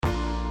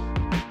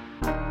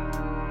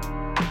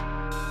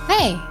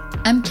Hey,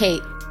 I'm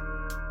Kate.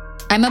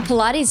 I'm a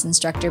Pilates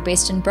instructor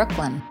based in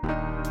Brooklyn.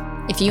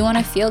 If you want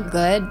to feel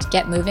good,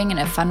 get moving, and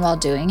have fun while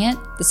doing it,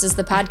 this is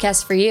the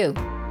podcast for you.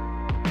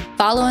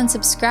 Follow and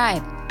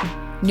subscribe.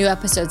 New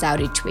episodes out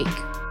each week.